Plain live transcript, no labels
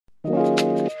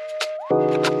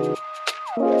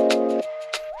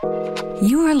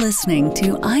You are listening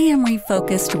to I Am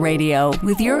Refocused Radio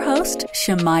with your host,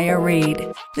 Shemaya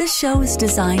Reed. This show is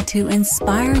designed to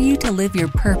inspire you to live your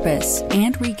purpose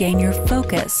and regain your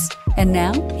focus. And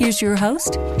now, here's your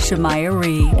host, Shemaya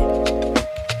Reed.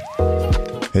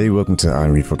 Hey, welcome to I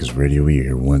Am Refocused Radio. We're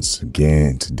here once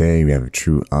again. Today, we have a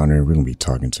true honor. We're going to be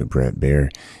talking to Bret Baier.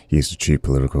 He's the chief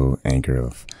political anchor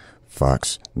of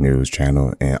Fox News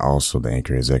Channel and also the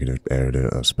anchor executive editor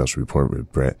of Special Report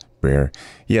with Bret Baier.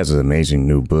 He has an amazing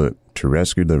new book, To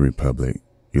Rescue the Republic,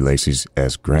 Ulysses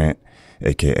S. Grant,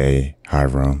 a.k.a.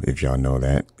 Hiram, if y'all know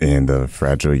that, in the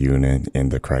Fragile Union in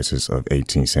the Crisis of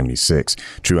 1876.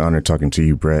 True honor talking to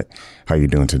you, Bret. How you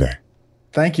doing today?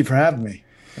 Thank you for having me.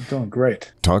 I'm doing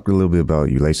great. Talk a little bit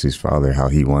about Ulysses' father, how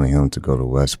he wanted him to go to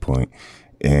West Point.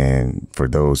 And for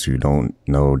those who don't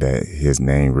know that his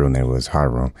real name was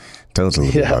Hiram, tell us a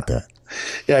little bit about that.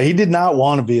 Yeah, he did not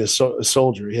want to be a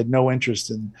soldier. He had no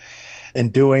interest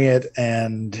in doing it.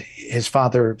 And his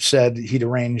father said he'd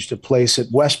arranged a place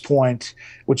at West Point,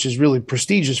 which is really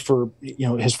prestigious for,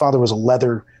 his father was a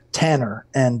leather tanner,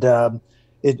 and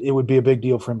it would be a big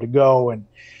deal for him to go. And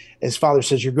his father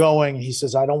says, "You're going." And he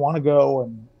says, "I don't want to go."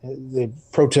 And the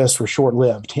protests were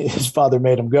short-lived. His father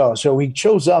made him go. So he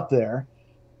shows up there.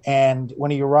 And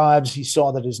when he arrives, he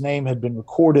saw that his name had been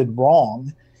recorded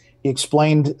wrong. He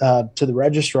explained to the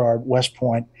registrar at West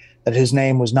Point that his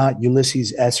name was not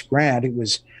Ulysses S. Grant. It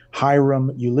was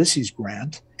Hiram Ulysses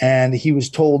Grant. And he was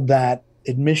told that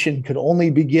admission could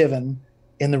only be given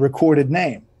in the recorded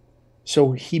name.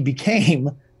 So he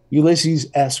became Ulysses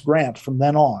S. Grant from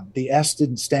then on. The S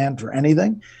didn't stand for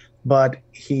anything, but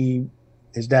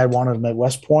his dad wanted him at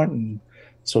West Point, and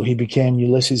so he became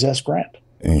Ulysses S. Grant.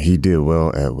 And he did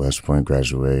well at West Point,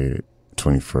 graduated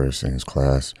 21st in his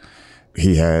class.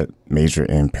 He had major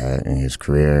impact in his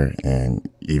career and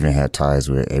even had ties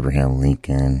with Abraham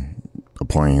Lincoln,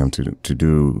 appointing him to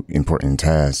do important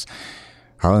tasks.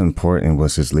 How important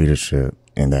was his leadership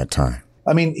in that time?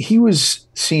 I mean, he was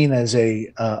seen as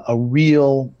a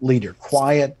real leader,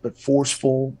 quiet but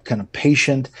forceful, kind of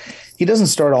patient. He doesn't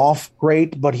start off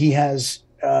great, but he has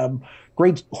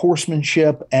great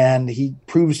horsemanship, and he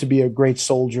proves to be a great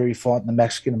soldier. He fought in the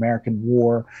Mexican-American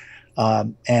War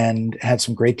and had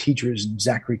some great teachers in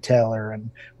Zachary Taylor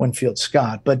and Winfield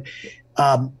Scott. But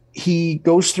he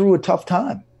goes through a tough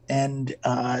time and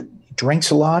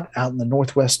drinks a lot out in the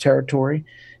Northwest Territory.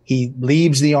 He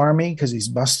leaves the Army because he's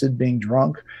busted being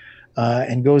drunk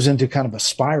and goes into kind of a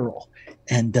spiral.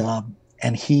 And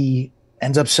he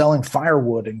ends up selling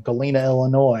firewood in Galena,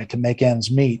 Illinois to make ends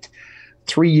meet.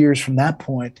 3 years from that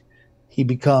point, he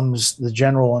becomes the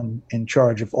general in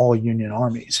charge of all Union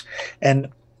armies. And,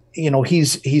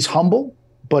 he's humble,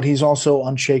 but he's also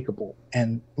unshakable.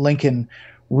 And Lincoln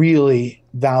really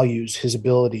values his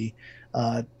ability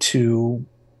to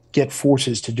get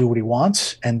forces to do what he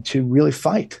wants and to really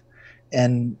fight.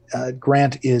 And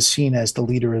Grant is seen as the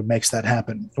leader who makes that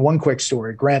happen. One quick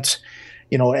story. Grant's,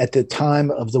 at the time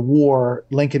of the war,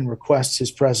 Lincoln requests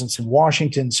his presence in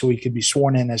Washington so he could be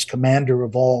sworn in as commander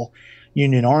of all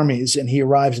Union armies. And he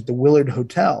arrives at the Willard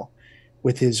Hotel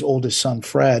with his oldest son,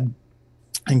 Fred.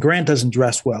 And Grant doesn't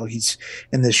dress well. He's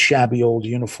in this shabby old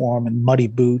uniform and muddy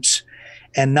boots.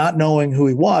 And not knowing who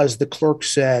he was, the clerk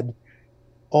said,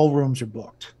 "All rooms are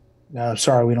booked.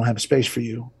 Sorry, we don't have a space for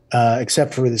you,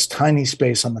 except for this tiny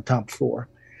space on the top floor."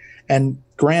 And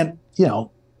Grant,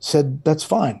 said, "That's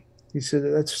fine." He said,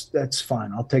 that's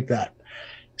fine. I'll take that.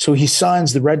 So he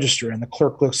signs the register, and the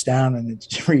clerk looks down, and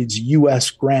it reads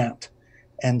U.S. Grant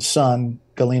and Son,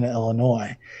 Galena,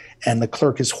 Illinois. And the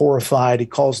clerk is horrified. He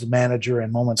calls the manager,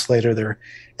 and moments later, they're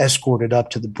escorted up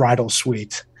to the bridal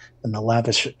suite and the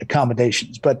lavish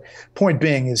accommodations. But point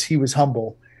being is he was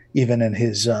humble even in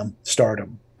his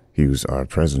stardom. He was our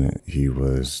president. He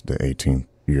was the 18th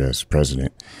U.S.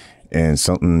 president. And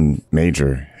something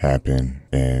major happened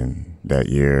in that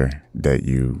year that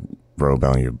you wrote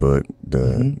about in your book,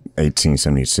 the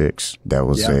 1876. That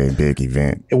was a big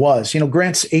event. It was.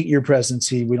 Grant's 8-year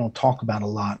presidency, we don't talk about a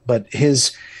lot, but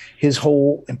his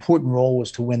whole important role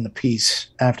was to win the peace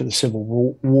after the Civil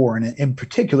War, and in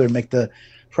particular, make the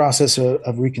process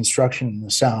of Reconstruction in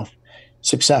the South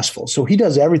successful. So he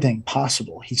does everything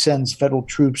possible. He sends federal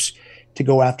troops to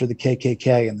go after the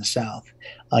KKK in the South.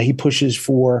 He pushes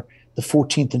for the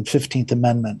 14th and 15th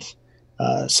Amendment,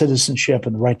 citizenship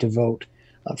and the right to vote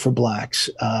for blacks,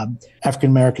 African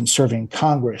Americans serving in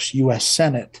Congress, U.S.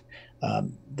 Senate,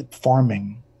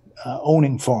 farming,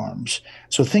 owning farms.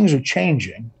 So things are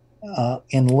changing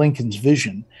in Lincoln's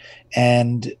vision.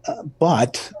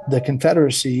 But the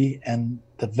Confederacy and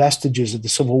the vestiges of the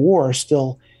Civil War are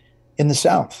still in the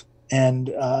South. And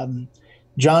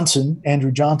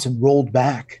Andrew Johnson, rolled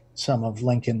back some of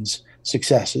Lincoln's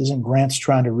successes, and Grant's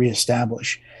trying to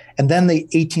reestablish. And then the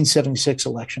 1876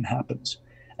 election happens,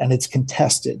 and it's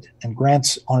contested, and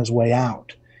Grant's on his way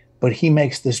out. But he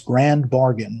makes this grand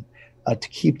bargain to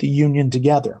keep the Union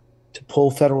together, to pull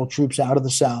federal troops out of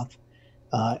the South,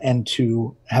 and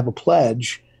to have a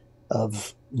pledge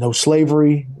of no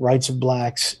slavery, rights of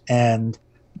blacks, and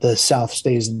the South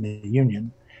stays in the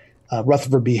Union.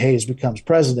 Rutherford B. Hayes becomes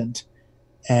president,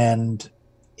 and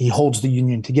he holds the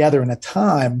Union together in a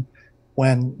time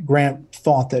when Grant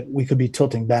thought that we could be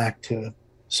tilting back to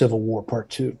Civil War Part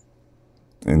 2.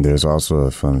 And there's also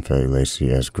a fun fact,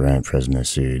 Lacey, as Grant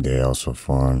presidency, they also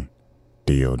formed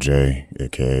DOJ,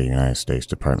 aka United States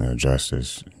Department of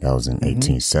Justice. That was in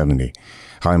 1870.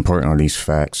 How important are these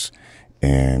facts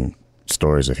and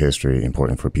stories of history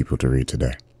important for people to read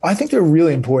today? I think they're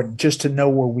really important just to know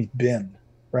where we've been,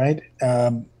 right?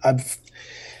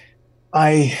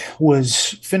 I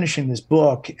was finishing this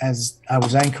book as I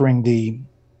was anchoring the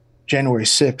January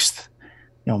 6th,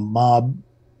 mob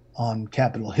on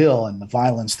Capitol Hill and the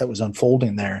violence that was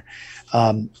unfolding there.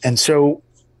 And so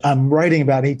I'm writing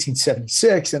about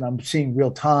 1876, and I'm seeing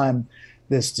real time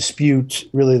this dispute,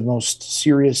 really the most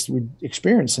serious we'd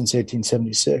experienced since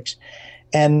 1876.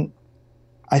 And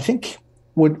I think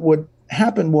what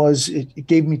happened was it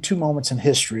gave me two moments in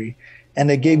history,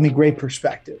 and it gave me great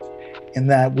perspective in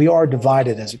that we are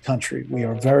divided as a country. We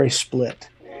are very split,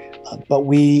 but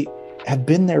we have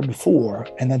been there before.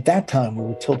 And at that time, we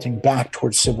were tilting back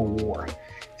towards civil war.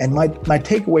 And my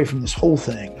takeaway from this whole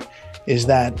thing is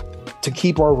that to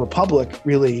keep our republic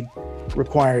really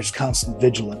requires constant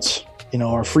vigilance.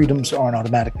 Our freedoms aren't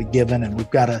automatically given, and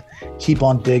we've got to keep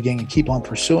on digging and keep on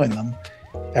pursuing them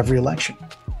every election.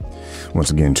 Once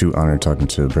again, true honor talking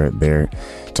to Bret Baier,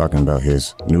 talking about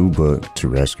his new book, To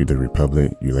Rescue the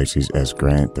Republic, Ulysses S.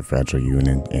 Grant, The Fragile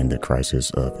Union, and the Crisis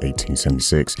of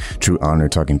 1876. True honor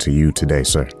talking to you today,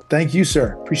 sir. Thank you,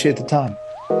 sir. Appreciate the time.